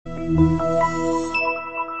We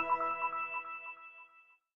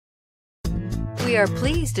are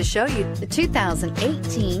pleased to show you the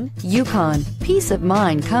 2018 Yukon. Peace of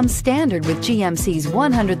mind comes standard with GMC's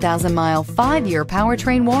 100,000-mile 5-year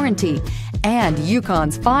powertrain warranty and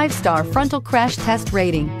Yukon's 5-star frontal crash test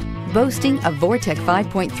rating. Boasting a Vortec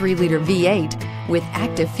 5.3-liter V8 with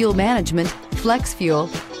active fuel management, flex fuel,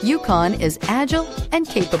 Yukon is agile and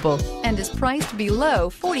capable and is priced below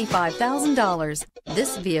 $45,000.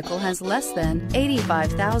 This vehicle has less than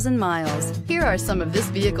 85,000 miles. Here are some of this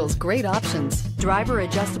vehicle's great options: driver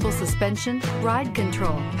adjustable suspension, ride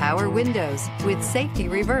control, power windows with safety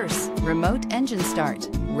reverse, remote engine start,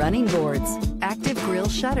 running boards, active grille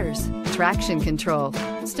shutters, traction control,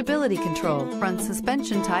 stability control, front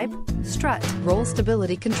suspension type, strut, roll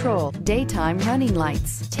stability control, daytime running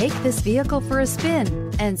lights. Take this vehicle for a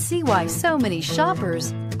spin and see why so many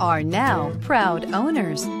shoppers are now proud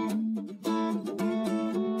owners.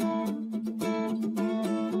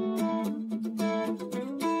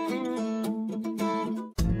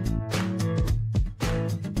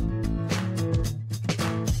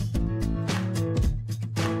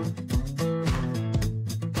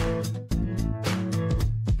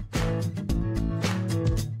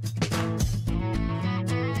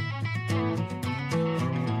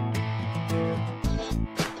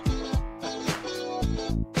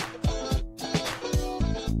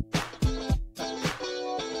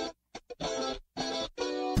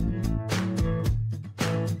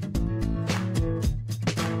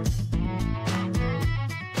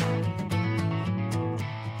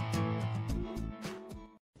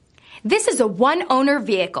 This is a one-owner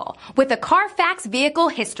vehicle with a Carfax Vehicle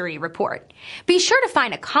History Report. Be sure to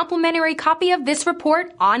find a complimentary copy of this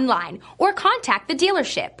report online or contact the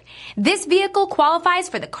dealership. This vehicle qualifies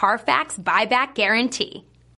for the Carfax Buyback Guarantee.